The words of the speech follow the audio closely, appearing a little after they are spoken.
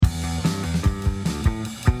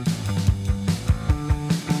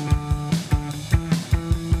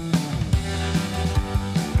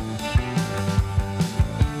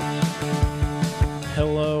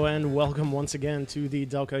welcome once again to the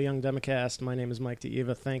Delco Young Democast. My name is Mike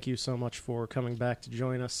DeEva. Thank you so much for coming back to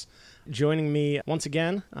join us. Joining me once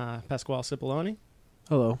again, Pasquale Cipollone.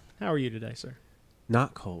 Hello. How are you today, sir?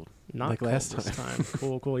 Not cold. Not like cold last this time.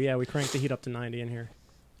 Cool. Yeah, we cranked the heat up to 90 in here.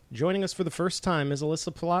 Joining us for the first time is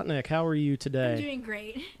Alyssa Plotnick. How are you today? I'm doing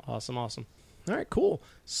great. Awesome. All right, cool.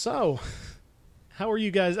 So, how have you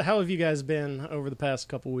guys been over the past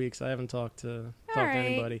couple weeks? I haven't talked to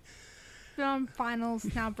anybody. Finals,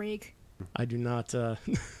 now break. I do not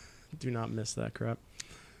do not miss that crap.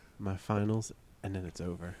 My finals, and then it's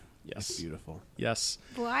over. Yes. It's beautiful. Yes.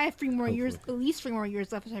 Well, I have 3 more years, Hopefully. at least 3 more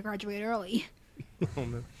years left as I graduate early. Oh,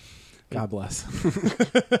 man. God bless.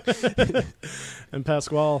 And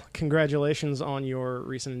Pasquale, congratulations on your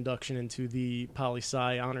recent induction into the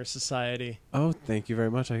Poli-Sci Honor Society. Oh, thank you very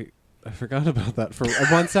much. I forgot about that for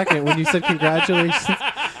 1 second. When you said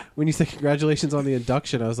congratulations on the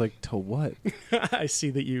induction, I was like, to what? I see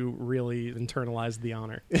that you really internalized the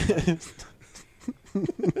honor.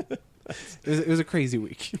 It was a crazy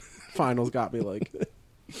week. Finals got me like.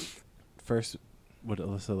 First, would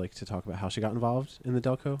Alyssa like to talk about how she got involved in the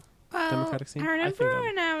Delco Democratic scene? I I remember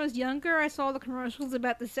think when I was younger, I saw the commercials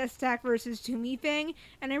about the Sestak versus Toomey thing,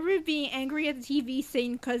 and I remember being angry at the TV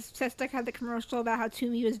saying because Sestak had the commercial about how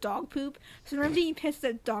Toomey was dog poop. So I remember being pissed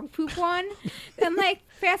that dog poop won. Then,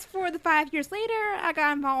 fast forward to 5 years later, I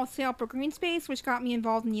got involved with Sail for Green Space, which got me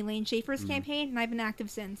involved in the Elaine Schaefer's campaign, and I've been active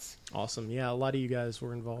since. Awesome. Yeah, a lot of you guys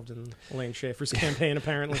were involved in Elaine Schaefer's campaign,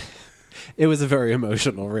 apparently. It was a very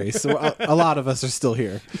emotional race, so a lot of us are still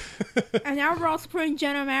here. And now we're all supporting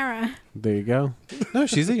Jen O'Mara. There you go. No,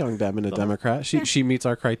 she's a young Dem and a Democrat. She meets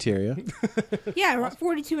our criteria. Yeah, we're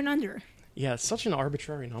 42 and under. Yeah, it's such an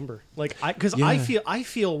arbitrary number. I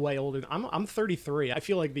feel way older. I'm 33. I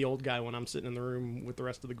feel like the old guy when I'm sitting in the room with the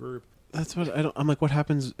rest of the group. That's what I'm like. What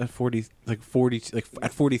happens at 40? At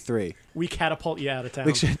 43? We catapult you out of town.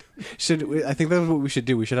 Like should we, I think that's what we should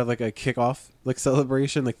do. We should have a kickoff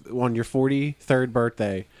celebration on your 43rd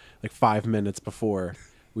birthday, 5 minutes before.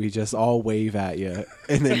 We just all wave at you,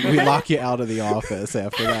 and then we lock you out of the office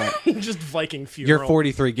after that. Just Viking funeral. You're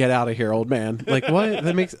 43. Get out of here, old man. What?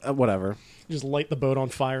 That makes whatever. Just light the boat on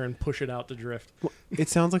fire and push it out to drift. It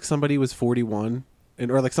sounds like somebody was 41.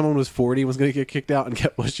 Or someone was 40 and was going to get kicked out and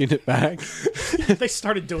kept pushing it back. They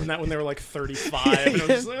started doing that when they were 35. And it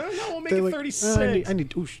was no, we'll make it 36.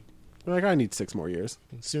 I need 6 more years.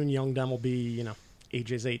 And soon young Dem will be,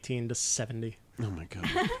 ages 18 to 70. Oh my god.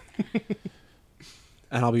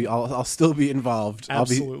 And I'll still be involved.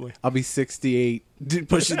 Absolutely. I'll be 68,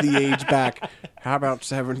 pushing the age back. How about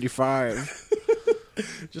 75?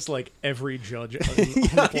 Just like every judge on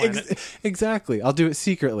the planet. Exactly. I'll do it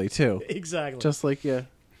secretly too. Exactly. Just like in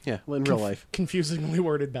real life. Confusingly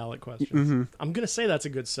worded ballot questions. Mm-hmm. I'm going to say that's a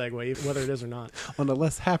good segue, whether it is or not. On a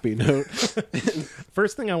less happy note.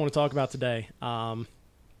 First thing I want to talk about today,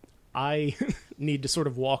 I need to sort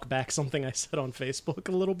of walk back something I said on Facebook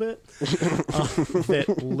a little bit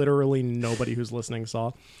that literally nobody who's listening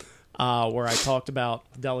saw. Where I talked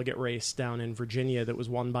about the delegate race down in Virginia that was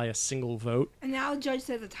won by a single vote. And now the judge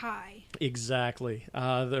says a tie. Exactly.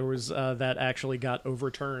 There was that actually got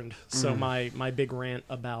overturned. So my big rant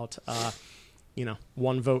about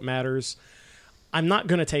one vote matters. I'm not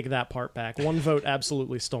going to take that part back. One vote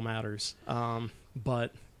absolutely still matters.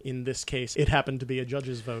 But in this case, it happened to be a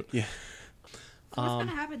judge's vote. Yeah. So what's going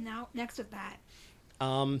to happen next with that?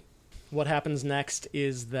 What happens next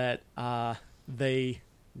is that they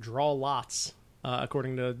draw lots,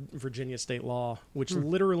 according to Virginia state law, which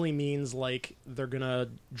literally means they're gonna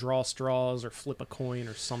draw straws or flip a coin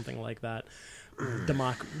or something like that.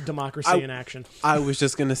 Democracy in action. I was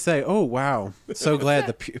just gonna say, oh wow, so glad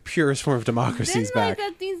the purest form of democracy is back.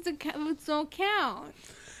 Then things don't count.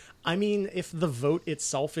 I mean, if the vote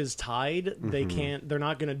itself is tied, they're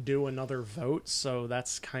not gonna do another vote. So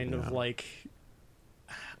that's kind of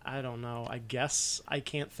I don't know. I guess I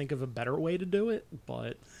can't think of a better way to do it,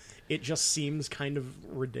 but it just seems kind of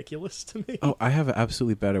ridiculous to me. Oh, I have an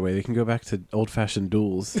absolutely better way. They can go back to old-fashioned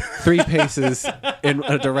duels. 3 paces in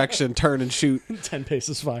a direction, turn and shoot. 10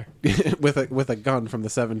 paces fire. with a gun from the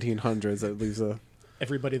 1700s that leaves a...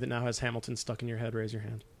 Everybody that now has Hamilton stuck in your head, raise your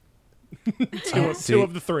hand. Two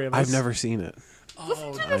of the 3 of us. I've never seen it.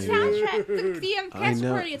 Listen to the soundtrack. The cast know.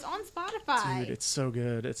 recording. It's on Spotify. Dude, it's so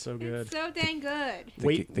good. It's so good. It's so dang good.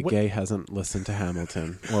 The gay hasn't listened to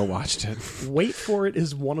Hamilton or watched it. Wait for It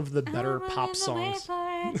is one of the better pop songs.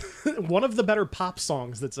 One of the better pop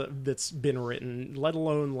songs that's been written, let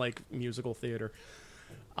alone musical theater.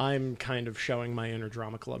 I'm kind of showing my inner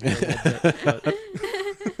drama club here a little bit. But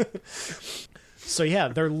So yeah,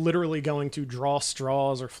 they're literally going to draw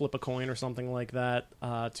straws or flip a coin or something like that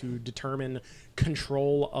to determine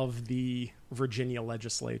control of the Virginia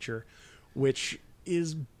legislature, which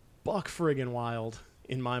is buck friggin' wild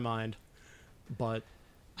in my mind. But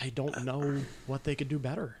I don't know what they could do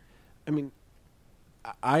better. I mean,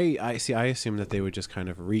 I see. I assume that they would just kind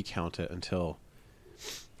of recount it until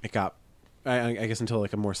it got. I guess until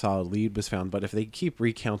like a more solid lead was found. But if they keep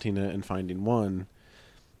recounting it and finding one,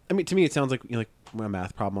 I mean, to me it sounds like like a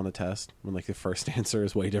math problem on a test when like the first answer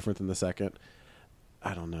is way different than the second.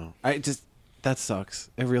 I don't know. That sucks.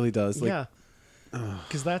 It really does. Like, yeah,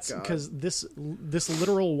 because this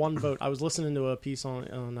literal one vote. I was listening to a piece on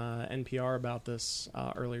NPR about this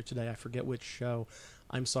earlier today. I forget which show.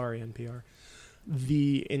 I'm sorry, NPR.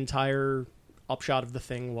 The entire upshot of the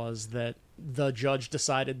thing was that the judge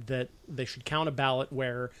decided that they should count a ballot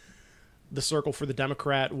where the circle for the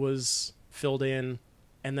Democrat was filled in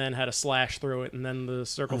and then had a slash through it, and then the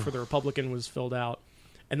circle for the Republican was filled out.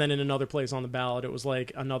 And then in another place on the ballot, it was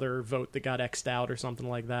like another vote that got X'd out or something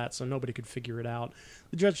like that, so nobody could figure it out.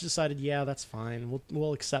 The judge decided, yeah, that's fine.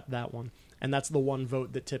 We'll accept that one. And that's the one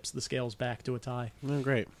vote that tips the scales back to a tie. oh,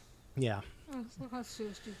 great. Yeah. Oh, that's so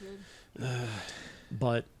stupid.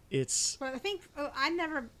 But it's... But I think I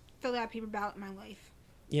never filled out a paper ballot in my life.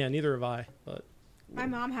 Yeah, neither have I, but... My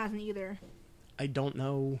mom hasn't either. I don't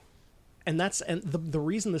know. And the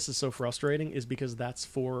reason this is so frustrating is because that's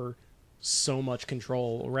for so much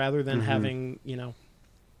control rather than having,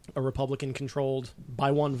 a Republican controlled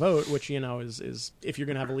by one vote, which, is if you're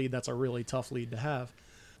going to have a lead, that's a really tough lead to have.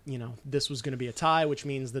 This was going to be a tie, which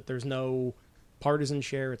means that there's no partisan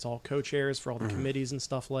share. It's all co-chairs for all the committees and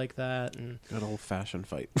stuff like that. And Good old-fashioned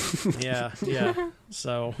fight. yeah.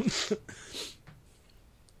 So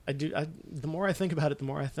the more I think about it, the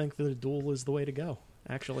more I think that a duel is the way to go.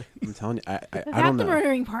 Actually, I'm telling you, I That's don't the know.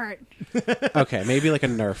 murdering part. Okay, maybe like a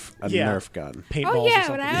Nerf gun. Paintballs Oh or yeah,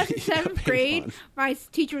 something. when I was in seventh paint grade, on. my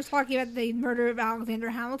teacher was talking about the murder of Alexander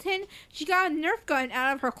Hamilton. She got a Nerf gun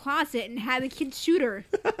out of her closet and had the kids shoot her.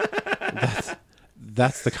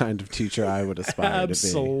 That's the kind of teacher I would aspire to be.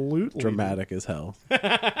 Absolutely. Dramatic as hell.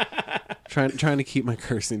 trying to keep my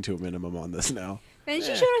cursing to a minimum on this now. Then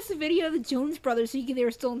she showed us a video of the Jones Brothers, so you could they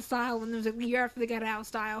were still in style when it was a year after they got out of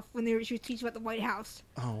style when she was teaching about the White House.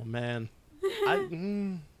 Oh man,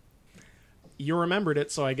 you remembered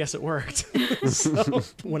it, so I guess it worked. So,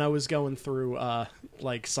 when I was going through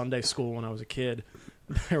like Sunday school when I was a kid,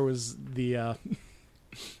 there was the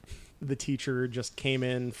teacher just came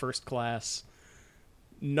in first class,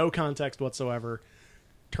 no context whatsoever,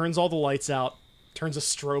 turns all the lights out, turns a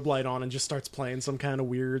strobe light on, and just starts playing some kind of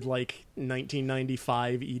weird like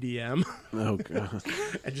 1995 EDM. Oh god.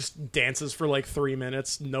 And just dances for like 3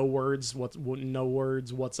 minutes, no words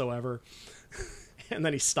whatsoever. And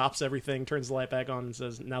then he stops everything, turns the light back on, and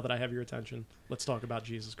says, "Now that I have your attention, let's talk about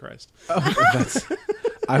Jesus Christ."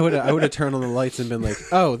 I would have turned on the lights and been like,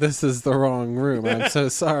 "Oh, this is the wrong room. I'm so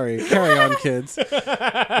sorry. Carry on, kids,"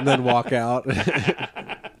 and then walk out.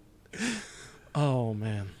 Oh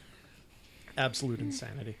man, absolute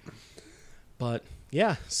insanity. But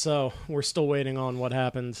yeah, so we're still waiting on what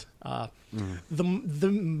happened. The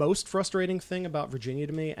most frustrating thing about Virginia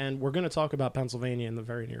to me, and we're going to talk about Pennsylvania in the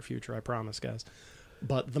very near future, I promise, guys.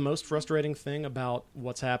 But the most frustrating thing about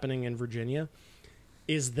what's happening in Virginia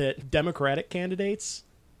is that Democratic candidates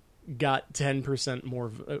got 10%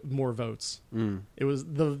 more votes. It was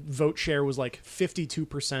the vote share was like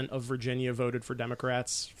 52% of Virginia voted for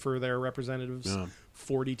Democrats for their representatives,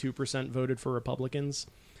 42% voted for Republicans.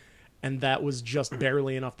 And that was just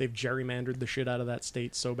barely enough. They've gerrymandered the shit out of that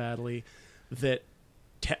state so badly that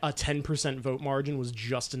a 10% vote margin was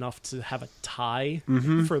just enough to have a tie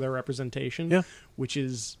for their representation, which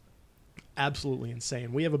is absolutely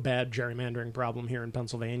insane. We have a bad gerrymandering problem here in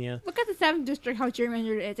Pennsylvania. Look at the 7th district, how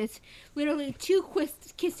gerrymandered it is. It's literally two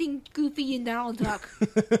kissing Goofy and Donald Duck.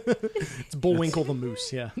 It's Bullwinkle the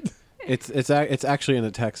Moose, yeah. It's actually in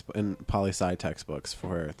in poli-sci textbooks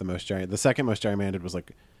for the most the second most gerrymandered was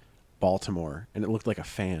like Baltimore, and it looked like a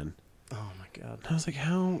fan. Oh my god. I was like,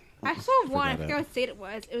 how? I saw one, I forgot forgot what state it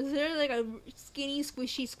was. It was literally like a skinny,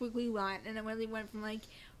 squishy, squiggly line, and then when they went from like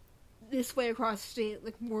this way across the state,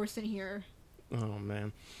 like worse than here. Oh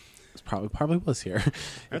man. It probably was here. It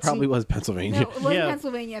That's probably was Pennsylvania. No, it wasn't Yeah.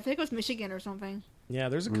 Pennsylvania. I think it was Michigan or something. Yeah,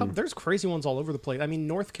 there's a couple. There's crazy ones all over the place. I mean,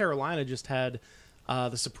 North Carolina just had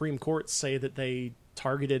the Supreme Court say that they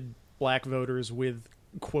targeted black voters with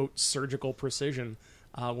quote surgical precision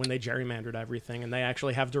when they gerrymandered everything, and they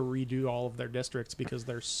actually have to redo all of their districts because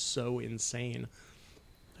they're so insane.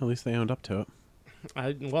 At least they owned up to it.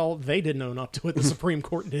 Well, they didn't own up to it. The Supreme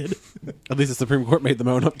Court did. At least the Supreme Court made them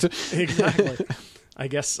own up to. Exactly. I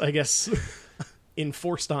guess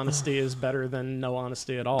enforced honesty is better than no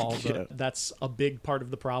honesty at all. But Yeah. that's a big part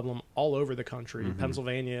of the problem all over the country.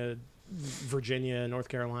 Pennsylvania, Virginia, North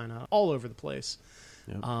Carolina, all over the place.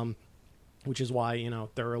 Yep. Which is why,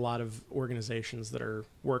 there are a lot of organizations that are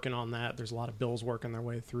working on that. There's a lot of bills working their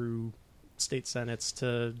way through state senates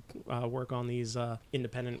to work on these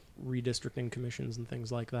independent redistricting commissions and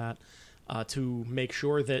things like that to make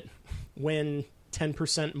sure that when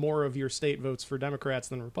 10% more of your state votes for Democrats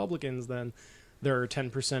than Republicans, then there are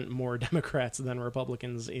 10% more Democrats than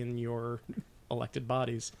Republicans in your elected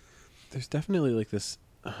bodies. There's definitely like this.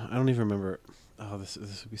 I don't even remember. Oh, this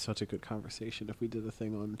would be such a good conversation if we did a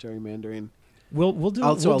thing on gerrymandering. We'll do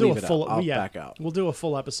I'll we'll do leave a it full out. I'll back out. We'll do a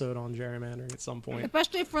full episode on gerrymandering at some point.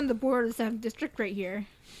 Especially from the board of the 7th District right here.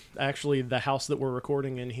 Actually, the house that we're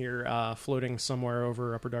recording in here, floating somewhere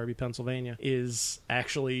over Upper Darby, Pennsylvania, is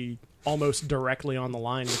actually almost directly on the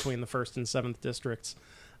line between the 1st and 7th districts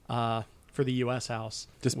for the U.S. House.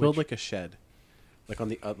 Just build like a shed, like on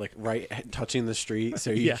the like right touching the street, so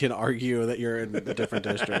you Yeah. can argue that you're in a different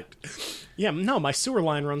district. Yeah, no, my sewer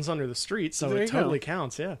line runs under the street, so There it you go. totally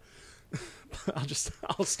counts. Yeah,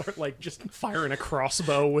 I'll start like just firing a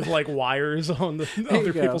crossbow with like wires on the you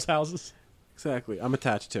other go. people's houses. Exactly. I'm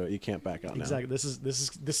attached to it. You can't back out now. Exactly. This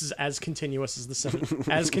is as continuous as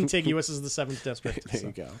the contiguous as the 7th district. There So.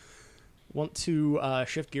 you go. Want to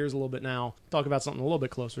shift gears a little bit now, talk about something a little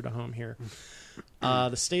bit closer to home here.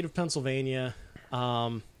 The state of Pennsylvania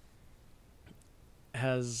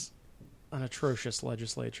has an atrocious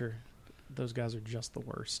legislature. Those guys are just the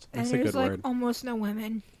worst. And That's a there's good like word. almost no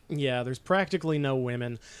women. Yeah, there's practically no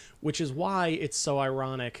women, which is why it's so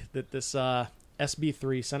ironic that this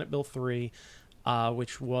SB3, Senate Bill 3,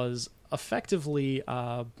 which was effectively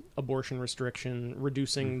abortion restriction,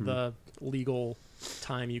 reducing the legal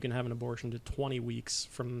time you can have an abortion to 20 weeks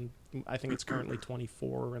from, I think it's currently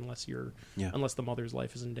 24 unless unless the mother's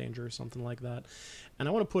life is in danger or something like that. And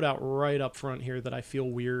I want to put out right up front here that I feel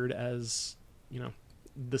weird as,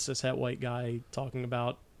 the cishet white guy talking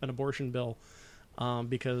about an abortion bill,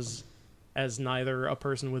 because as neither a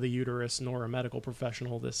person with a uterus nor a medical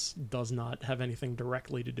professional, this does not have anything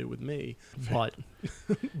directly to do with me. But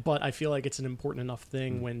I feel like it's an important enough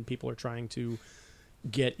thing when people are trying to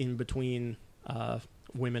get in between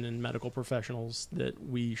women and medical professionals that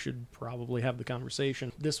we should probably have the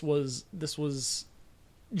conversation. This was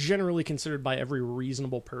generally considered by every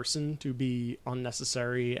reasonable person to be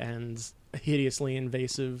unnecessary and hideously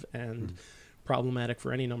invasive and problematic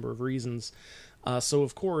for any number of reasons. So,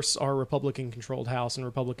 of course, our Republican-controlled House and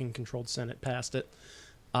Republican-controlled Senate passed it.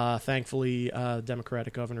 Thankfully,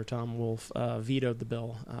 Democratic Governor Tom Wolf vetoed the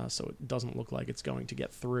bill, so it doesn't look like it's going to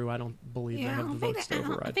get through. I don't believe they Yeah, I have the don't think votes that, to I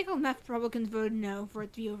override. think enough Republicans voted no for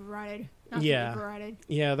it to be overridden. Not Yeah. to be overridden.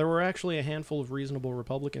 Yeah, there were actually a handful of reasonable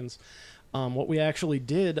Republicans. What we actually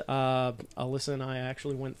did, Alyssa and I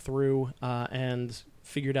actually went through and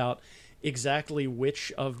figured out exactly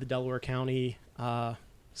which of the Delaware County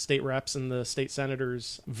state reps and the state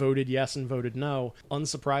senators voted yes and voted no.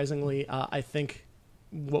 Unsurprisingly, I think,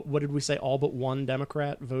 what did we say? All but one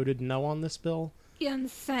Democrat voted no on this bill Yeah, in the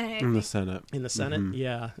Senate. In the Senate. in the Senate.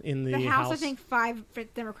 Yeah, in the, The House, I think 5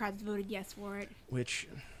 Democrats voted yes for it. which,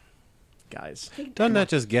 guys, Doesn't that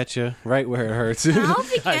just get you right where it hurts? I don't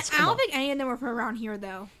think, Guys, I come don't on. think any of them were from around here,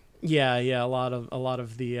 though. yeah, a lot of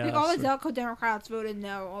the I think all the Delco Democrats voted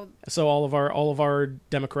no. So all of our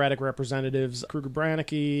Democratic representatives: Kruger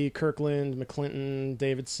Branicki, Kirkland, McClinton,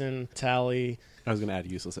 Davidson, Talley. I was going to add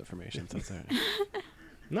useless information. So that's all right.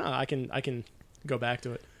 No, I can go back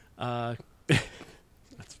to it.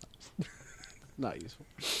 Not useful.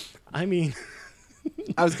 I mean,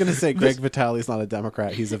 I was going to say Greg Vitale's not a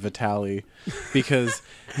Democrat. He's a Vitale because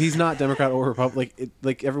he's not Democrat or Republican.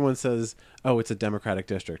 Like everyone says, oh, it's a Democratic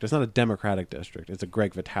district. It's not a Democratic district. It's a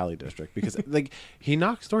Greg Vitale district because like he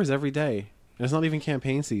knocks doors every day. And it's not even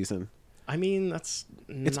campaign season. I mean that's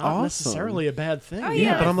It's not awesome. necessarily a bad thing. Oh,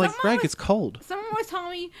 Yeah, yeah, but I'm like, someone Greg, was- it's cold. Someone was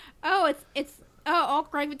telling me, oh, all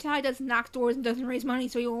Greg Vitale does is knock doors and doesn't raise money,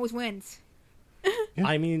 so he always wins. Yeah.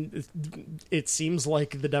 I mean, it seems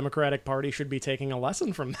like the Democratic Party should be taking a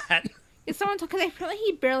lesson from that. If someone because I feel like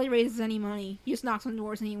he barely raises any money. He just knocks on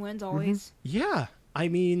doors and he wins always. Yeah, I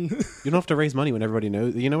mean, You don't have to raise money when everybody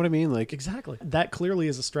knows. You know what I mean? Like, exactly. That clearly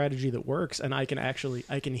is a strategy that works, and I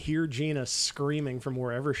can hear Gina screaming from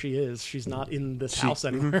wherever she is. She's not in this house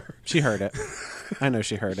anywhere. she heard it. I know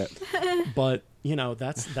she heard it. But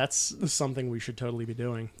that's something we should totally be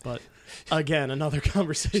doing. But again, another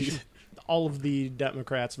conversation. All of the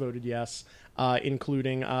Democrats voted yes.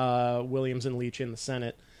 including Williams and Leach in the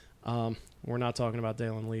Senate. We're not talking about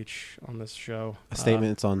Dalen Leach on this show. A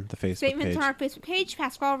statement's on the Facebook Statements page. on our Facebook page.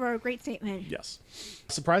 Pasquale wrote a great statement. Yes.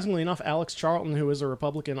 Surprisingly enough, Alex Charlton, who is a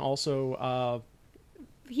Republican, also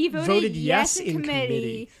He voted, voted yes yes in in committee,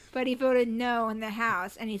 committee. but he voted no in the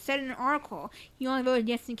House. And he said in an article he only voted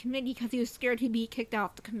yes in committee because he was scared he'd be kicked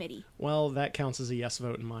off the committee. well, that counts as a yes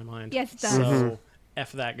vote in my mind. Yes, it does. So,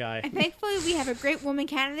 F that guy. And thankfully, we have a great woman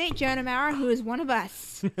candidate, Jonah Maurer, who is one of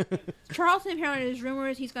us. Charlton, apparently, there's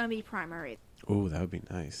rumors he's going to be primary. Oh, that would be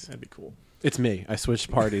nice. That'd be cool. It's me. I switched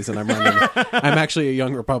parties and I'm running. I'm actually a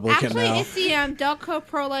young Republican Actually, now. it's the Delco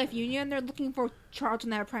Pro-Life Union. They're looking for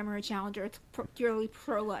Charlton to have a primary challenger. It's purely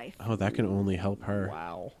pro-life. Oh, that can only help her.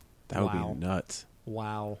 Wow. That would Wow. be nuts.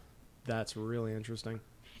 Wow. That's really interesting.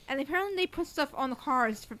 And apparently, they put stuff on the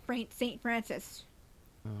cars for St. Francis.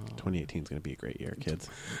 2018 is going to be a great year, kids.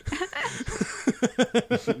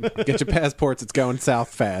 Get your passports. It's going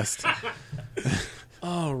south fast.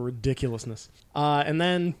 Oh, ridiculousness. And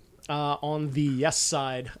then on the yes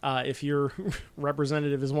side, if your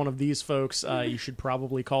representative is one of these folks, you should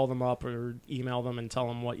probably call them up or email them and tell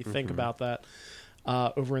them what you think about that.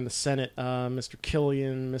 Over in the Senate, Mr.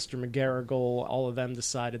 Killian, Mr. McGarrigle, all of them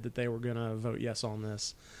decided that they were going to vote yes on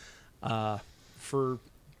this. For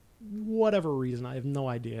whatever reason, I have no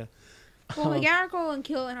idea. Well, McGarrigle and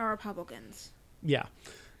Killian are Republicans. Yeah.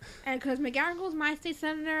 And because McGarrigle is my state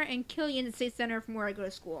senator and Killian is state senator from where I go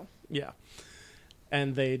to school. Yeah.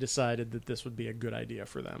 And they decided that this would be a good idea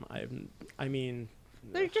for them. I mean...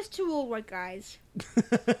 They're just two old white guys.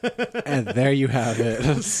 And there you have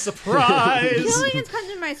it. Surprise! Killian's come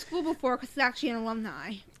to my school before because he's actually an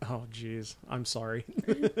alumni. Oh, jeez. I'm sorry.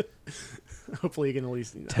 Hopefully you can at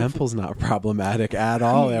least... Temple's not problematic at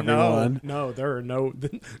all, everyone. No, there are no...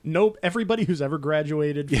 Everybody who's ever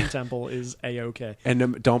graduated from Temple is A-okay.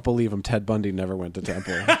 And don't believe him. Ted Bundy never went to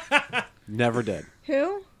Temple. Never did.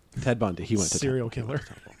 Who? Ted Bundy. He went to Serial Temple.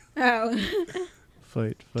 killer. Oh.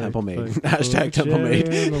 Fight, Temple Maid. Hashtag Temple Maid.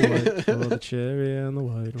 The cherry and the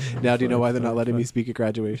white. Now do you know why they're not letting me speak at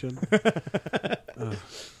graduation?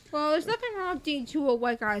 Well, there's nothing wrong with being two old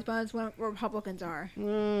white guys, but that's what Republicans are.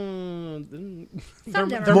 There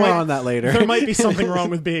Democrats. More might- on that later. there might be something wrong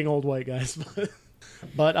with being old white guys.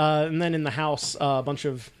 But and then in the House, a bunch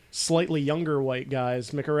of slightly younger white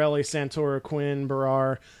guys, Miccarelli, Santora, Quinn,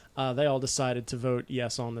 Barrar, they all decided to vote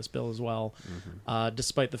yes on this bill as well,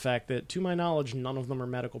 despite the fact that, to my knowledge, none of them are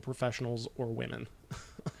medical professionals or women.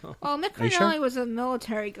 Well, Mick Are you Carnelli sure? was a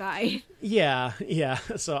military guy. Yeah.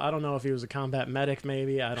 So I don't know if he was a combat medic,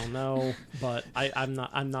 maybe. I don't know, but I'm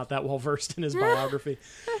not that well versed in his biography.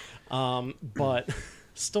 But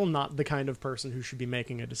still not the kind of person who should be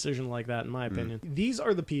making a decision like that, in my opinion. These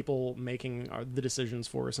are the people making the decisions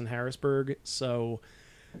for us in Harrisburg, so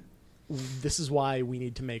this is why we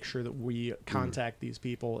need to make sure that we contact these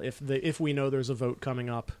people if we know there's a vote coming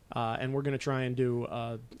up, and we're going to try and do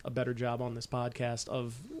a better job on this podcast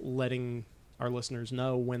of letting our listeners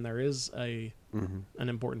know when there is an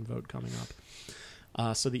important vote coming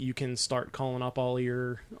up, so that you can start calling up all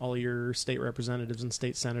your state representatives and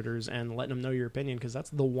state senators and letting them know your opinion, because that's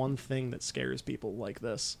the one thing that scares people like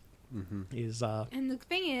this. Is And the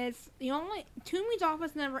thing is, Toomey's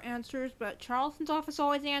office never answers, but Charleston's office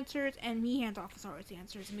always answers, and Meehan's office always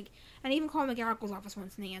answers. And even called McGarrigle's office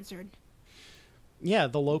once and they answered. yeah,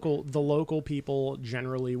 the local people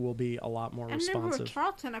generally will be a lot more And then with responsive.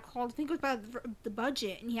 Charlton, I called, I think it was about the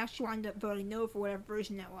budget, and he actually wound up voting no for whatever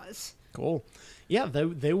version that was. Cool. Yeah,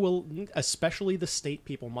 they will, especially the state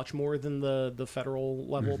people, much more than the federal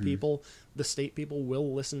level people. The state people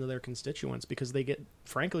will listen to their constituents because they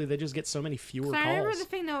just get so many fewer I remember calls. the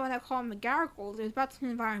thing though when I called McGarrigle, it was about the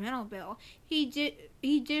environmental bill. He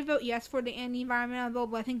did vote yes for the environmental bill,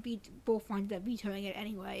 but I think we both wound up vetoing it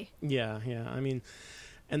anyway. Yeah. I mean,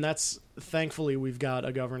 and that's, thankfully, we've got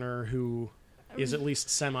a governor who is at least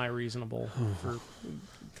semi-reasonable.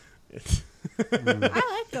 I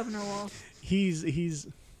like Governor Wolf. He's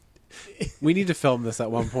We need to film this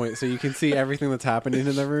at one point so you can see everything that's happening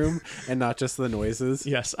in the room and not just the noises.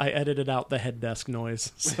 yes, I edited out the head desk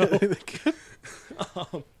noise. So,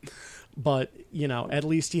 but at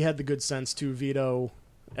least he had the good sense to veto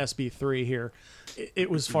SB3 here. It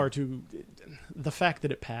was far too. The fact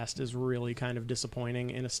that it passed is really kind of disappointing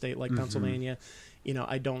in a state like Pennsylvania.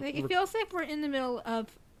 I don't. Like, it feels like we're in the middle of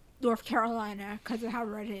North Carolina because of how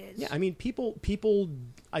red it is. Yeah, I mean, people.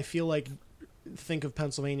 I feel like think of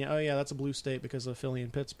Pennsylvania. Oh yeah, that's a blue state because of Philly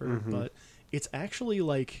and Pittsburgh, but it's actually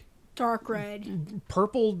like Dark red.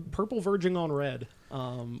 purple verging on red,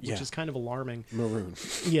 which Yeah. is kind of alarming. Maroon.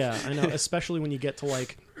 Yeah, I know, especially when you get to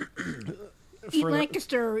like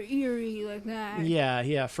Lancaster, Erie, like that.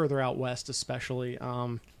 Yeah, further out west, especially.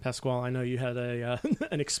 Pasquale, I know you had a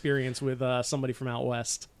an experience with somebody from out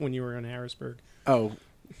west when you were in Harrisburg. Oh,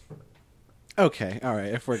 okay, all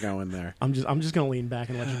right. If we're going there, I'm just gonna lean back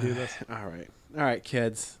and let you do this. all right,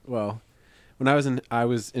 kids. Well, when I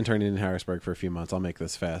was interning in Harrisburg for a few months. I'll make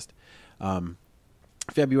this fast.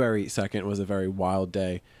 February 2nd was a very wild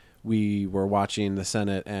day. We were watching the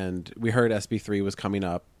Senate, and we heard SB3 was coming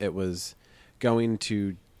up. It was going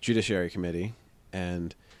to Judiciary Committee,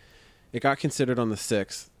 and it got considered on the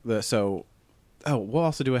 6th. We'll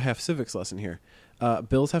also do a half civics lesson here.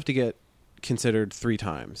 Bills have to get considered 3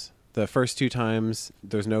 times. The first 2 times,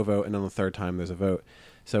 there's no vote, and on the 3rd time, there's a vote.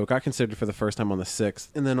 So it got considered for the first time on the 6th,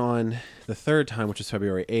 and then on the 3rd time, which is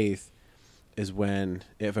February 8th, is when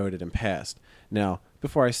it voted and passed. Now,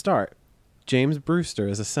 before I start, James Brewster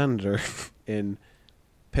is a senator in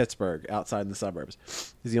Pittsburgh, outside the suburbs.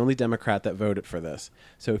 He's the only Democrat that voted for this.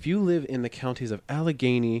 So if you live in the counties of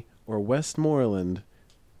Allegheny or Westmoreland,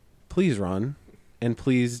 please run, and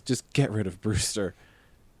please just get rid of Brewster.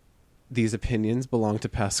 These opinions belong to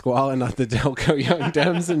Pasquale and not the Delco Young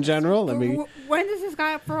Dems in general. Let me When does this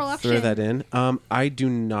guy up for election? throw that in. I do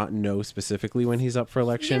not know specifically when he's up for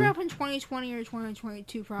election. He's up in 2020 or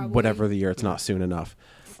 2022, probably. Whatever the year, it's not soon enough.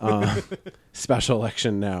 Special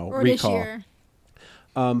election now. Or Recall. this year.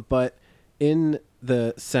 But in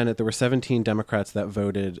the Senate, there were 17 Democrats that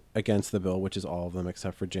voted against the bill, which is all of them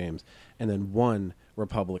except for James, and then 1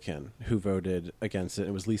 Republican who voted against it.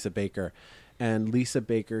 It was Lisa Baker. And Lisa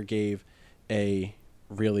Baker gave a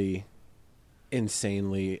really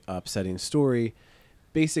insanely upsetting story.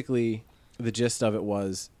 Basically, the gist of it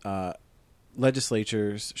was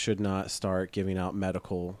legislatures should not start giving out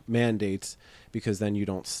medical mandates because then you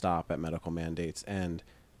don't stop at medical mandates. And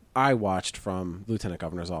I watched from Lieutenant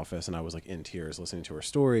Governor's office, and I was like in tears listening to her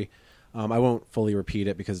story. I won't fully repeat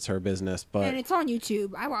it because it's her business, but And it's on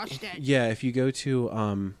YouTube. I watched it. yeah, if you go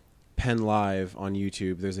to Penn Live on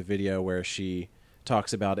YouTube, there's a video where she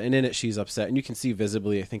talks about it, and in it she's upset, and you can see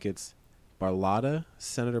visibly, I think it's Barlotta,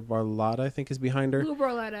 Senator Barlotta, I think is behind her. Lou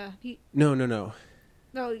Barletta. No.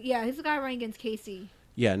 No, yeah, he's the guy running against Casey.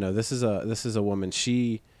 Yeah, no, this is a woman.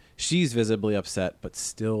 She's visibly upset, but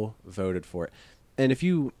still voted for it. And if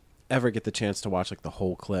you ever get the chance to watch like the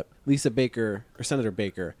whole clip, Lisa Baker or Senator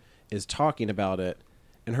Baker is talking about it,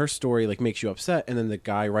 and her story like makes you upset, and then the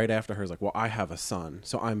guy right after her is like, well, I have a son,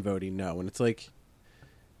 so I'm voting no. And it's like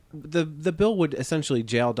the bill would essentially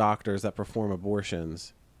jail doctors that perform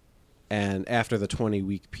abortions and after the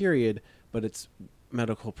 20-week period, but it's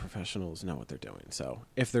medical professionals know what they're doing. So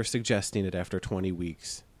if they're suggesting it after 20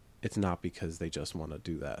 weeks, it's not because they just want to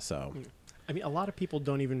do that. So I mean, a lot of people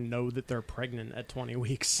don't even know that they're pregnant at 20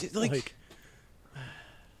 weeks. Like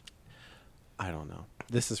I don't know.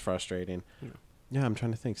 This is frustrating. Yeah, I'm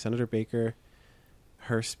trying to think. Senator Baker,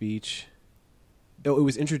 her speech. It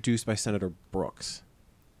was introduced by Senator Brooks.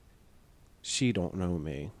 She don't know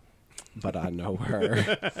me, but I know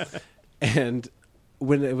her. And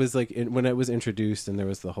when it was when it was introduced, and there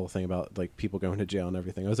was the whole thing about like people going to jail and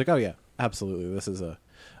everything, I was like, oh yeah, absolutely, this is a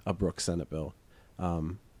Brooks Senate bill.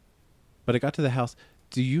 But it got to the House.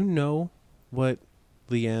 Do you know what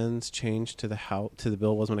Leanne's change to the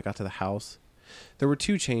bill was when it got to the House? There were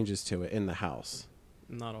 2 changes to it in the House.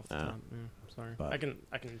 Not off the top. Yeah, sorry. But I can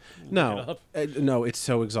look No, it up. no, it's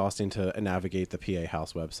so exhausting to navigate the PA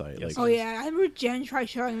House website. Yes. Like, Oh yeah, I remember Jen tried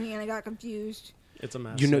showing me and I got confused. It's a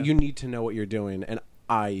mess. you know, yeah. you need to know what you're doing, and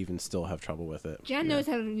I even still have trouble with it. Jen knows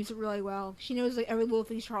how to use it really well. She knows like every little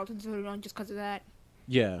thing Charlton's voted on just because of that.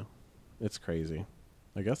 Yeah, it's crazy.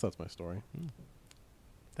 I guess that's my story.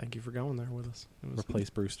 Thank you for going there with us. It was, Replace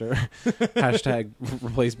Brewster. Hashtag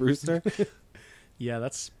replace Brewster. yeah,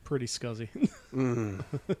 that's pretty scuzzy.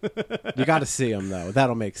 You got to see him though.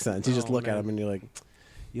 That'll make sense. You just Oh, look at man. him and you're like,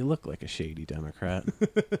 you look like a shady Democrat.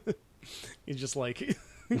 He's just like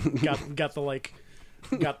got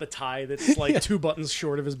the tie that's like 2 buttons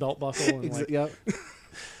short of his belt buckle. And like, Yep.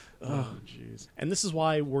 oh, jeez. And this is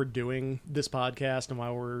why we're doing this podcast and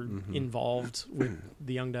why we're involved with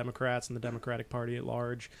the Young Democrats and the Democratic Party at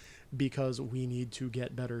large, because we need to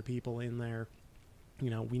get better people in there. You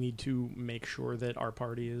know, we need to make sure that our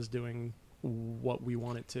party is doing what we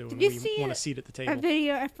want it to, and you we see want a seat at the A table.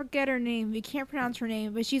 video, I forget her name. We can't pronounce her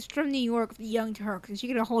name, but she's from New York, the Young Turks, and she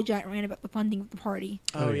did a whole giant rant about the funding of the party.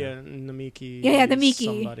 Oh yeah, Namiki. Yeah, Namiki.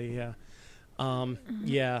 Somebody, yeah.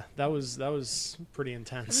 Yeah, that was pretty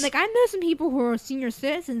intense. Like I know some people who are senior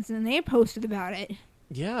citizens, and they posted about it.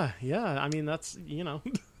 Yeah. I mean, that's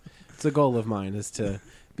It's a goal of mine is to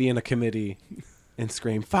be in a committee and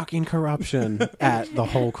scream "fucking corruption" at the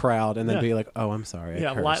whole crowd, and then Yeah. be like, "Oh, I'm sorry, I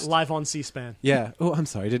Yeah, cursed." live on C-SPAN. Yeah. Oh, I'm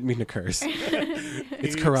sorry, I didn't mean to curse.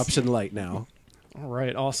 It's corruption light now. All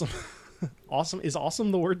right, awesome. Awesome. Is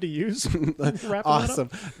awesome the word to use? Wrapping that up? Awesome.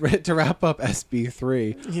 To wrap up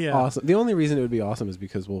SB3. Yeah. Awesome. The only reason it would be awesome is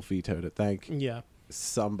because Wolf vetoed it. Thank Yeah.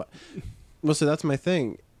 somebody. Well, so that's my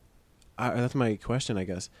thing. That's my question, I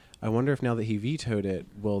guess. I wonder if now that he vetoed it,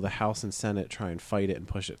 will the House and Senate try and fight it and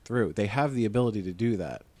push it through? They have the ability to do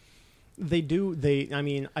that. They do. I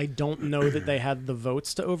mean, I don't know that they had the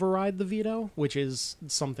votes to override the veto, which is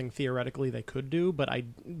something theoretically they could do. But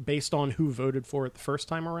based on who voted for it the first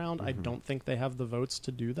time around, I don't think they have the votes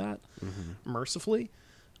to do that, mercifully.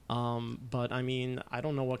 But I mean, I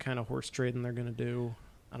don't know what kind of horse trading they're going to do.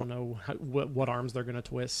 I don't know what arms they're going to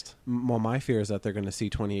twist. Well, my fear is that they're going to see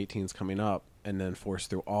 2018's coming up and then force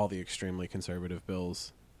through all the extremely conservative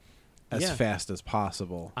bills as Yeah. fast as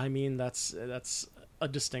possible. I mean, that's a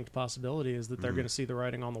distinct possibility, is that they're going to see the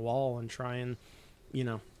writing on the wall and try and,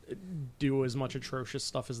 do as much atrocious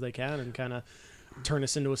stuff as they can and kind of turn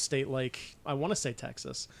us into a state like, I want to say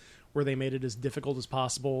Texas, where they made it as difficult as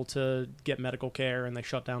possible to get medical care, and they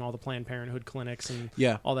shut down all the Planned Parenthood clinics and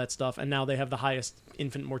Yeah. all that stuff. And now they have the highest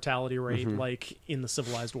infant mortality rate like in the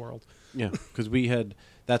civilized world. Yeah, because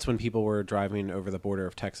that's when people were driving over the border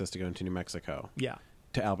of Texas to go into New Mexico Yeah.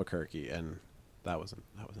 to Albuquerque, and that was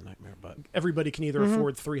a nightmare. But Everybody can either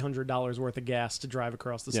afford $300 worth of gas to drive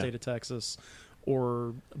across the Yeah. state of Texas,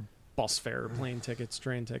 or bus fare, plane tickets,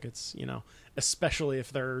 train tickets, especially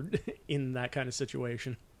if they're in that kind of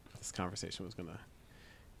situation. this conversation was gonna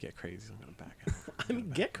get crazy. So I'm gonna back out. I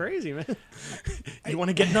mean, get crazy, man. You want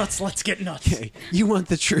to get nuts? Let's get nuts. Okay, you want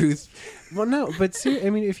the truth? Well, no, but I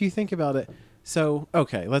mean, if you think about it, so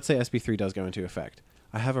okay, let's say SB3 does go into effect.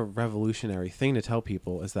 I have a revolutionary thing to tell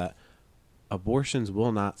people: is that abortions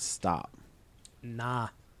will not stop. Nah.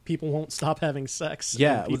 People won't stop having sex.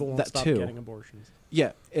 Yeah, and people won't that stop too. getting abortions.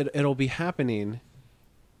 Yeah, it'll be happening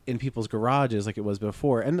in people's garages like it was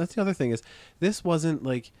before. And that's the other thing is, this wasn't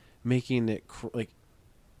like making it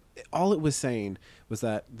all it was saying was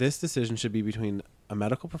that this decision should be between a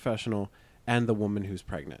medical professional and the woman who's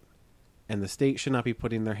pregnant, and the state should not be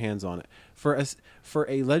putting their hands on it. For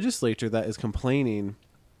a legislature that is complaining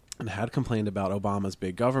and had complained about Obama's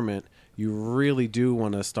big government, you really do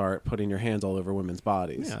want to start putting your hands all over women's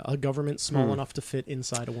bodies. Yeah, a government small enough to fit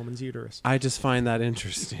inside a woman's uterus. I just find that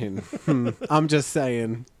interesting. I'm just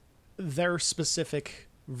saying. Their specific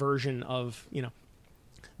version of,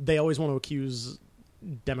 they always want to accuse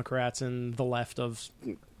Democrats and the left of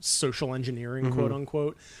social engineering, quote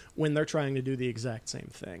unquote, when they're trying to do the exact same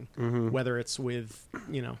thing. Whether it's with,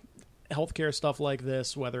 healthcare stuff like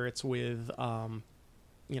this, whether it's with,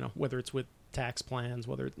 whether it's with tax plans,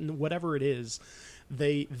 whatever it is,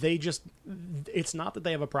 they just, it's not that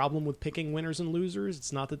they have a problem with picking winners and losers.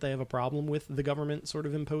 It's not that they have a problem with the government sort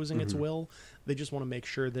of imposing its will. They just want to make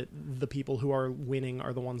sure that the people who are winning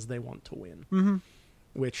are the ones they want to win,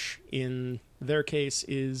 which in their case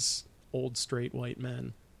is old straight white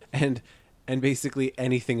men. And basically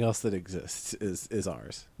anything else that exists is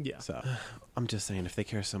ours. Yeah. So I'm just saying, if they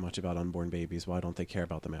care so much about unborn babies, why don't they care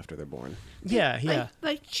about them after they're born? Yeah.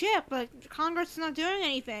 Like Chip, Congress is not doing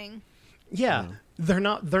anything. Yeah, they're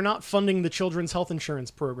not funding the children's health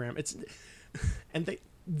insurance program.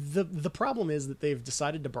 The problem is that they've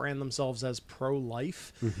decided to brand themselves as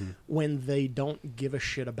pro-life when they don't give a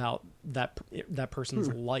shit about that person's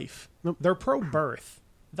life. Nope. They're pro-birth.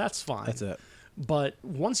 That's fine. That's it. But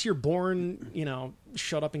once you're born,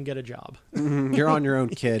 shut up and get a job. You're on your own,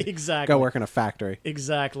 kid. Exactly. Go work in a factory.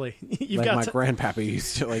 Exactly. Like my grandpappy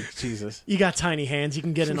used to. Like, Jesus. You got tiny hands. You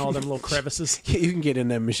can get in all them little crevices. Yeah, you can get in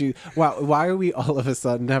that machine. Wow, why are we all of a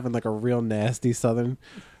sudden having like a real nasty Southern?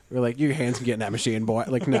 We're like, your hands can get in that machine, boy.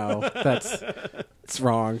 Like, no, it's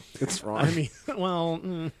wrong. It's wrong. I mean,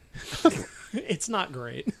 well, it's not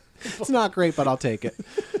great. It's not great, but I'll take it.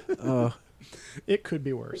 It could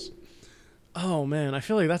be worse. Oh, man. I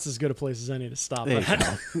feel like that's as good a place as any to stop There you at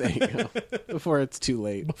go. There you go. Before it's too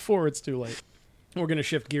late. before it's too late. We're going to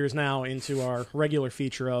shift gears now into our regular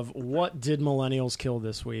feature of what did millennials kill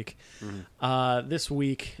this week. This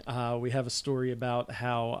week, we have a story about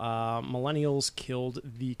how millennials killed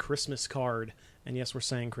the Christmas card. And yes, we're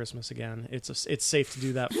saying Christmas again. It's safe to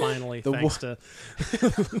do that finally,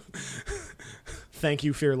 thank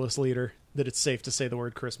you, fearless leader, that it's safe to say the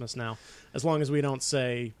word Christmas now. As long as we don't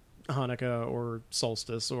say Hanukkah or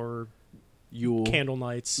solstice or Yule. candle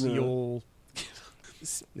nights, Yule.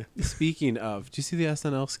 Speaking of, do you see the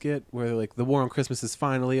SNL skit where they're like, the war on Christmas is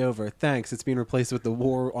finally over. Thanks. It's being replaced with the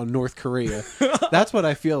war on North Korea. That's what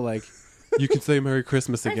I feel like You can say Merry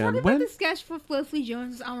Christmas Are you again. talking When? about the sketch with Leslie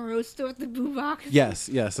Jones' Omarosa with the boombox? Yes,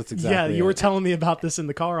 that's exactly. Yeah, you were it. telling me about this in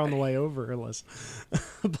the car on the way over, Liz.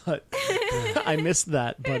 But I missed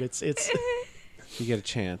that. But it's You get a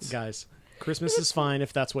chance. guys. Christmas is fine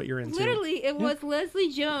if that's what you're into. Literally, it was Leslie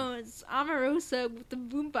Jones, Omarosa with the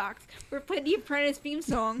boombox. We're playing the Apprentice theme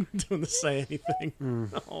song. Doing the say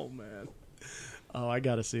anything. Oh man. Oh, I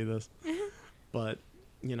gotta see this. But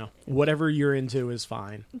whatever you're into is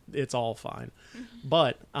fine. It's all fine.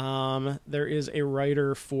 But there is a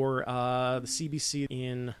writer for the CBC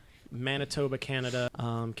in Manitoba, Canada.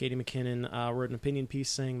 Katie McKinnon wrote an opinion piece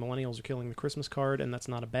saying millennials are killing the Christmas card, and that's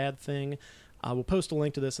not a bad thing. We'll post a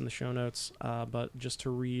link to this in the show notes, but just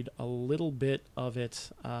to read a little bit of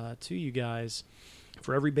it to you guys.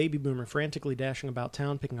 For every baby boomer frantically dashing about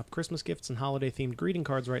town picking up Christmas gifts and holiday-themed greeting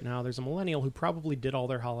cards right now, there's a millennial who probably did all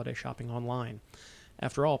their holiday shopping online.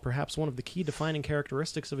 After all, perhaps one of the key defining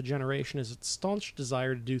characteristics of a generation is its staunch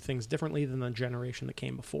desire to do things differently than the generation that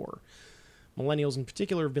came before. Millennials in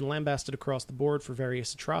particular have been lambasted across the board for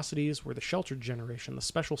various atrocities. We're the sheltered generation, the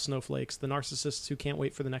special snowflakes, the narcissists who can't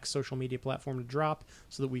wait for the next social media platform to drop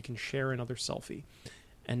so that we can share another selfie.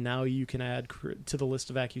 And now you can add to the list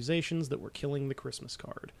of accusations that we're killing the Christmas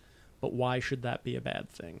card. But why should that be a bad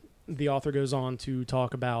thing? The author goes on to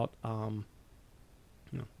talk about,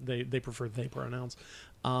 they prefer they pronouns.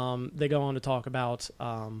 They go on to talk about,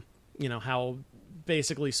 how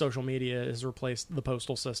basically social media has replaced the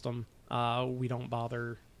postal system. We don't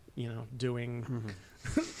bother, doing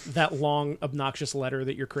that long, obnoxious letter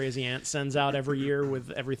that your crazy aunt sends out every year with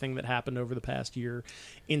everything that happened over the past year.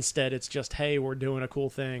 Instead, it's just, hey, we're doing a cool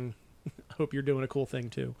thing. Hope you're doing a cool thing,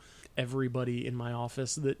 too. Everybody in my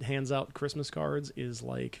office that hands out Christmas cards is,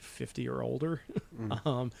 50 or older.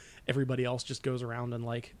 Everybody else just goes around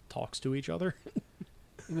and, talks to each other.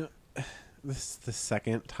 This is the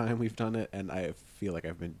second time we've done it, and I feel like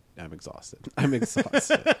I'm exhausted. I'm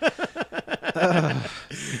exhausted.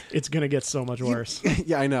 It's going to get so much worse.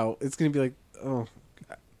 Yeah, I know. It's going to be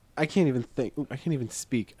I can't even think. I can't even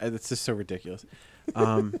speak. It's just so ridiculous.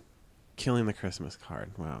 Killing the Christmas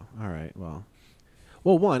card. Wow. All right. Well,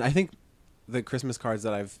 one, I think the Christmas cards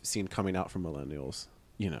that I've seen coming out from millennials,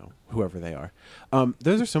 whoever they are,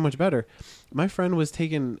 those are so much better. My friend was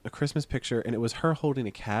taking a Christmas picture, and it was her holding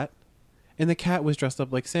a cat. And the cat was dressed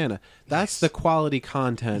up like Santa. That's the quality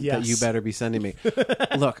content that you better be sending me.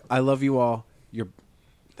 Look, I love you all.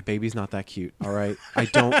 The baby's not that cute, all right? I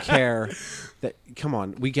don't care. Come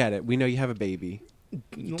on, we get it. We know you have a baby.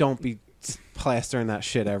 Don't be plastering that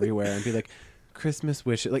shit everywhere and be like, Christmas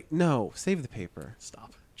wish. No, save the paper.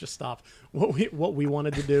 Stop. Just stop. What we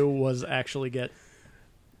wanted to do was actually get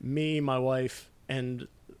me, my wife, and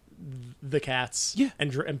the cats,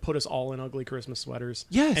 and put us all in ugly Christmas sweaters,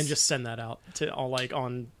 and just send that out to all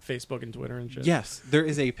on Facebook and Twitter and shit. Yes, there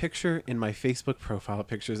is a picture in my Facebook profile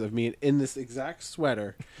pictures of me in this exact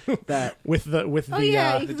sweater that with the with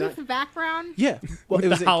the background. Yeah, well, with it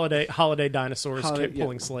was the holiday dinosaurs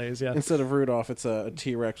pulling sleighs. Yeah, instead of Rudolph, it's a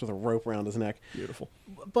T-Rex with a rope around his neck. Beautiful.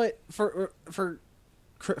 But for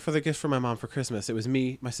the gift from my mom for Christmas, it was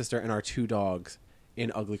me, my sister, and our 2 dogs in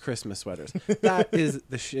ugly Christmas sweaters. That is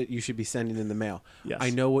the shit you should be sending in the mail. Yes. I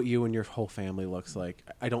know what you and your whole family looks like.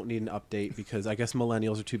 I don't need an update because I guess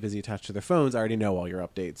millennials are too busy attached to their phones. I already know all your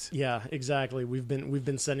updates. Yeah, exactly. We've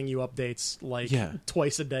been sending you updates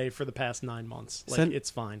twice a day for the past 9 months. It's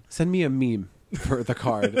fine. Send me a meme for the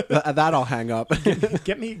card. that I'll hang up.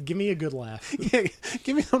 Give me a good laugh. Yeah,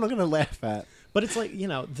 give me something I'm gonna laugh at. But it's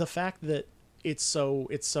the fact that it's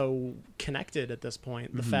so connected at this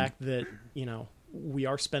point. The fact that we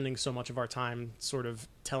are spending so much of our time sort of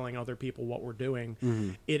telling other people what we're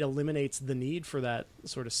doing, it eliminates the need for that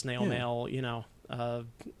sort of snail mail,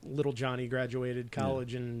 little Johnny graduated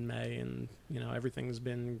college in May, and, everything's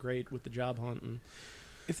been great with the job hunt. And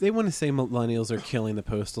if they want to say millennials are killing the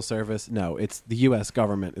Postal Service, no, it's the U.S.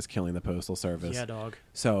 government is killing the Postal Service. Yeah, dog.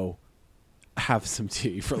 So have some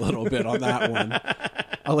tea for a little bit on that one.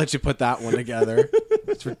 I'll let you put that one together.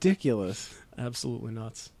 It's ridiculous. Absolutely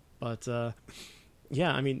nuts. But,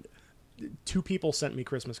 yeah, I mean, 2 people sent me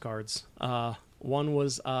Christmas cards. One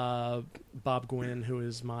was Bob Gwynn, who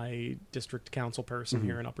is my district council person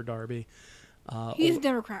here in Upper Darby. He's a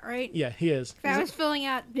Democrat, right? Yeah, he is. I was filling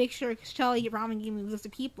out make sure Shelly Ramen gave me a list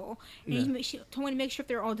of people, and she told me to make sure if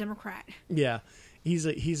they're all Democrat. Yeah, he's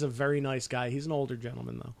a very nice guy. He's an older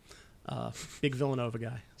gentleman though, big Villanova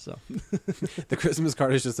guy. So the Christmas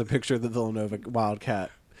card is just a picture of the Villanova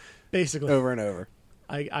Wildcat, basically over and over.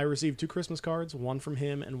 I received 2 Christmas cards, one from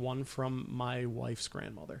him and one from my wife's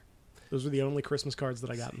grandmother. Those were the only Christmas cards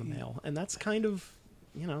that I got in the mail, and that's kind of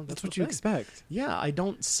That's what the you thing. expect. Yeah, I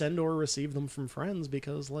don't send or receive them from friends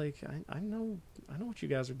because, like, I know what you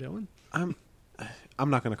guys are doing. I'm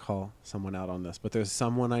not going to call someone out on this, but there's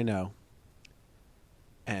someone I know,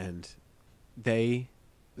 and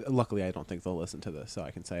luckily I don't think they'll listen to this, so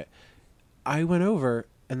I can say it. I went over,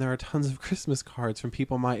 and there are tons of Christmas cards from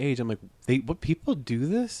people my age. I'm like, what people do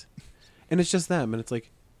this? And it's just them, and it's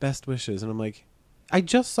like, best wishes, and I'm like, I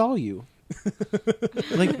just saw you.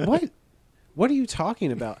 Like, what are you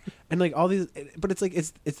talking about? And like all these, but it's like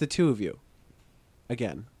it's the two of you.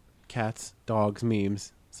 Again, cats, dogs,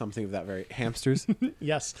 memes, something of that very hamsters.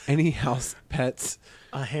 Yes, Any house pets.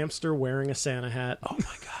 a hamster wearing a Santa hat. Oh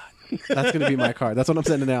my god, that's gonna be my card. That's what I'm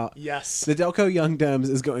sending out. Yes, The Delco Young Dems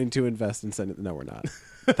is going to invest and send it. No, we're not.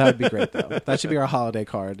 That would be great though. That should be our holiday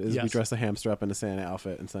card. Is we Yes. dress a hamster up in a Santa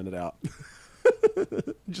outfit and send it out.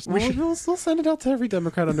 just We'll send it out to every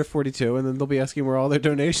Democrat under 42, and then they'll be asking where all their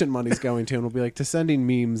donation money's going to, and we'll be like, to sending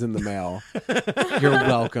memes in the mail. You're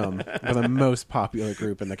welcome. We're the most popular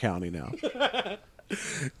group in the county now.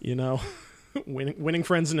 winning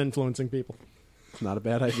friends and influencing people. It's not a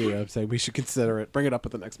bad idea. I'm saying we should consider it. Bring it up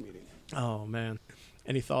at the next meeting. Oh man,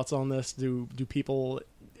 any thoughts on this? Do people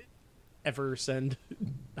ever send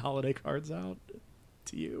holiday cards out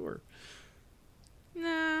to you, or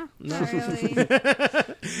Nah, No. not really.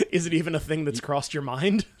 is it even a thing that's crossed your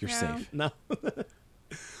mind? You're No.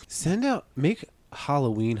 safe. No. Make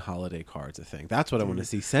Halloween holiday cards a thing. That's what I want to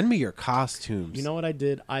see. Send me your costumes. You know what I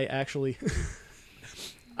did? I actually,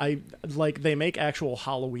 they make actual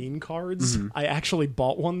Halloween cards. Mm-hmm. I actually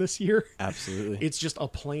bought one this year. Absolutely. It's just a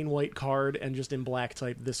plain white card and just in black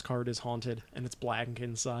type. This card is haunted and it's black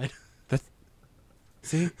inside.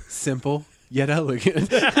 See? Simple yet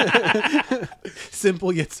elegant.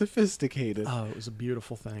 Simple yet sophisticated. Oh, it was a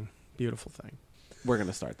beautiful thing. Beautiful thing. We're going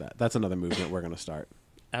to start that. That's another movement we're going to start.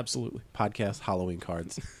 Absolutely. Podcast Halloween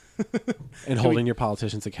cards. And holding your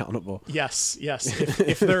politicians accountable. Yes.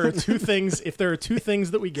 If there are two things,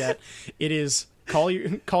 that we get, it is call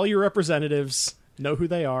your representatives, know who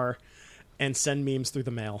they are, and send memes through the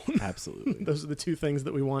mail. Absolutely. Those are the two things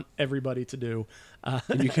that we want everybody to do.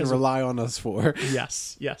 And you can rely on us for.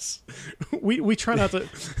 Yes. We try not to.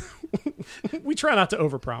 We try not to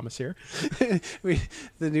overpromise here.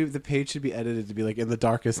 The page should be edited to be like in the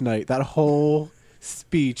darkest night. That whole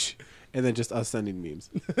speech, and then just us sending memes.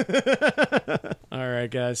 All right,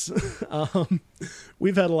 guys.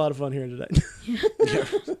 We've had a lot of fun here today.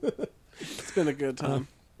 It's been a good time.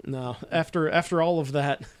 No, after all of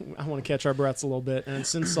that, I want to catch our breaths a little bit. And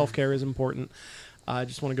since self-care is important, I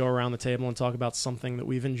just want to go around the table and talk about something that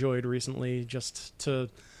we've enjoyed recently, just to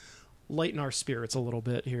lighten our spirits a little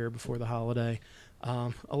bit here before the holiday.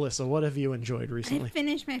 Alyssa, what have you enjoyed I recently?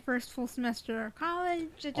 finished my first full semester of college.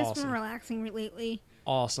 I've just Awesome. been relaxing lately.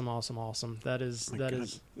 Awesome. That is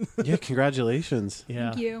Yeah, congratulations. yeah.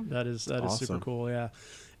 Thank you. That is super awesome. cool. Yeah,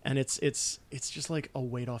 and it's just like a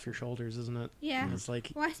weight off your shoulders, isn't it? Yeah. It's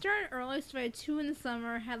like, Well, I started early, so I had 2 in the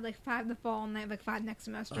summer, had like 5 the fall, and I have like 5 next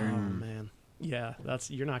semester. oh man, yeah.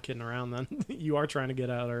 You're not kidding around. Then you are trying to get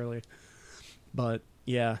out early, but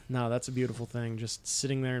yeah, no, that's a beautiful thing. Just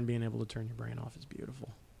sitting there and being able to turn your brain off is beautiful.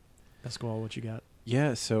 Pasquale, what you got?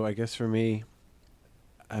 Yeah, so I guess for me,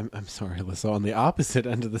 I'm sorry, Alyssa, on the opposite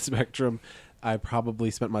end of the spectrum, I probably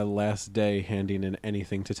spent my last day handing in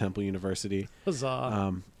anything to Temple University. Huzzah!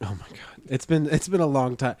 Oh my god, it's been a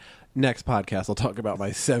long time. Next podcast, I'll talk about my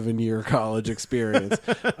 7-year college experience.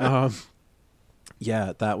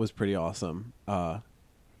 Yeah, that was pretty awesome.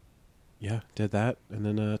 Yeah, did that, and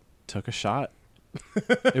then took a shot.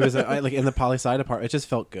 It was like in the poli-sci department. It just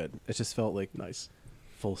felt good. It just felt like Nice.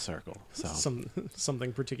 full circle. So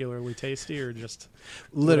Something particularly tasty, or just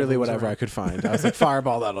literally whatever was whatever I around. could find. I was like,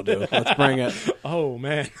 Fireball, that'll do. Let's bring it. oh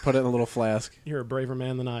man, Put it in a little flask. you're a braver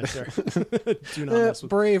man than I, sir. Do not mess with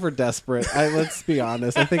Brave or desperate? Let's be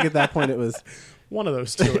honest. I think at that point it was one of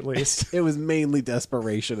those two at least. mainly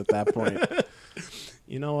desperation at that point.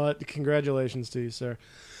 You know what? Congratulations to you, sir.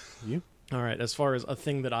 You? All right, as far as a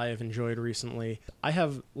thing that I have enjoyed recently, I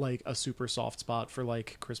have like a super soft spot for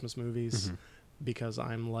like Christmas movies because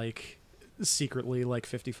I'm like secretly like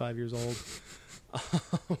 55 years old.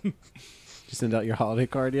 Did you send out your holiday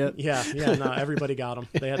card yet? Yeah, no, everybody got them.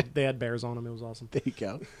 They had bears on them. It was awesome. There you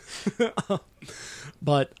go.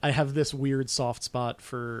 But I have this weird soft spot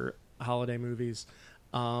for holiday movies.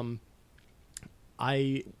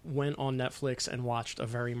 I went on Netflix and watched A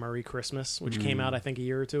Very Murray Christmas, which came out I think a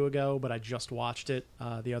year or two ago, but I just watched it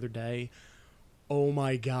the other day. Oh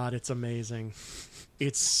my god, it's amazing.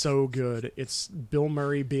 It's so good. It's Bill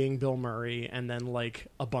Murray being Bill Murray, and then like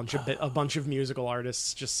a bunch of musical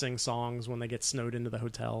artists just sing songs when they get snowed into the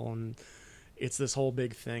hotel, and it's this whole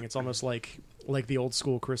big thing. It's almost like the old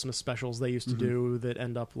school Christmas specials they used to do that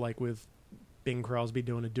end up like with Bing Crosby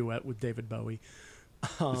doing a duet with David Bowie.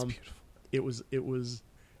 It's beautiful.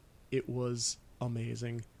 It was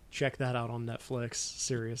amazing. Check that out on Netflix.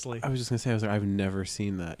 Seriously, I was just gonna say, I've never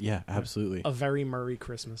seen that. Yeah, absolutely. A Very Murray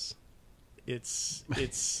Christmas. It's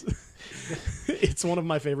it's one of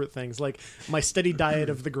my favorite things. Like my steady diet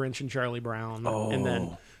of The Grinch and Charlie Brown, and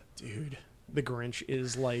then, dude, The Grinch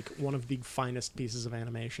is like one of the finest pieces of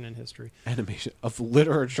animation in history. Animation of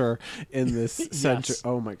literature in this century. Yes.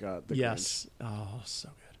 Oh my god, the Yes. Oh, so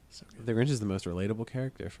good. So Grinch. good. The Grinch is the most relatable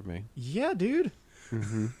character for me. Yeah, dude.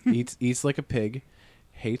 Eats like a pig,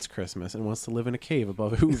 hates Christmas, and wants to live in a cave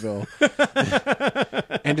above Whoville,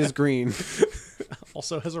 and is green.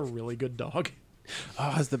 Also has a really good dog.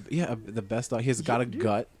 Oh, has the best dog. He's got a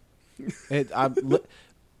gut.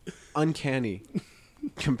 Uncanny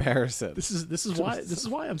comparison. This is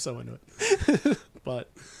why I'm so into it. But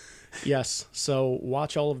yes, so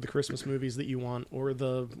watch all of the Christmas movies that you want, or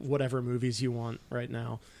the whatever movies you want right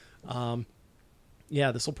now.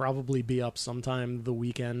 Yeah, this will probably be up sometime the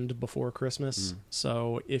weekend before Christmas.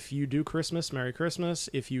 So if you do Christmas, Merry Christmas.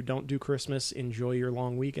 If you don't do Christmas, enjoy your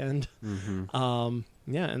long weekend.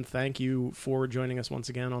 Yeah, and thank you for joining us once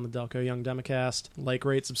again on the Delco Young Democast. Like,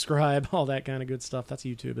 rate, subscribe, all that kind of good stuff. That's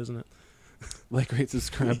YouTube, isn't it? Like, rate,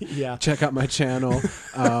 subscribe. Yeah. Check out my channel.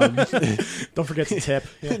 Don't forget to tip.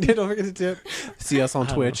 Yeah. Don't forget to tip. See us on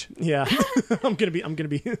Twitch. Yeah. I'm gonna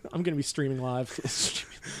be streaming live.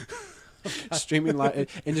 Streaming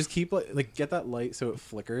live, and just keep like get that light so it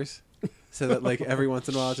flickers, so that like every once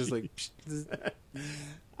in a while it's just like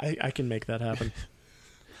I can make that happen.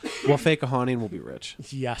 We'll fake a haunting, we'll be rich.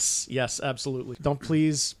 Yes, absolutely. Don't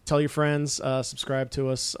please tell your friends, subscribe to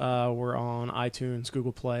us. We're on iTunes,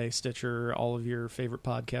 Google Play, Stitcher, all of your favorite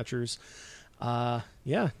podcatchers.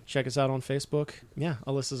 Yeah, check us out on Facebook. Yeah,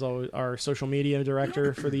 Alyssa's always our social media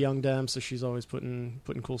director for the Young Dem, so she's always putting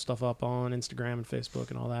cool stuff up on Instagram and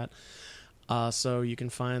Facebook and all that. So you can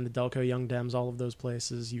find the Delco Young Dems all of those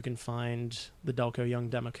places. You can find the Delco Young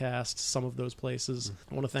Democast some of those places.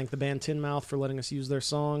 I want to thank the band Tin Mouth for letting us use their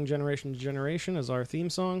song Generation to Generation as our theme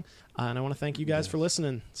song. And I want to thank you guys for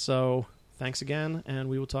listening. So thanks again, and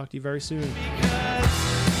we will talk to you very soon.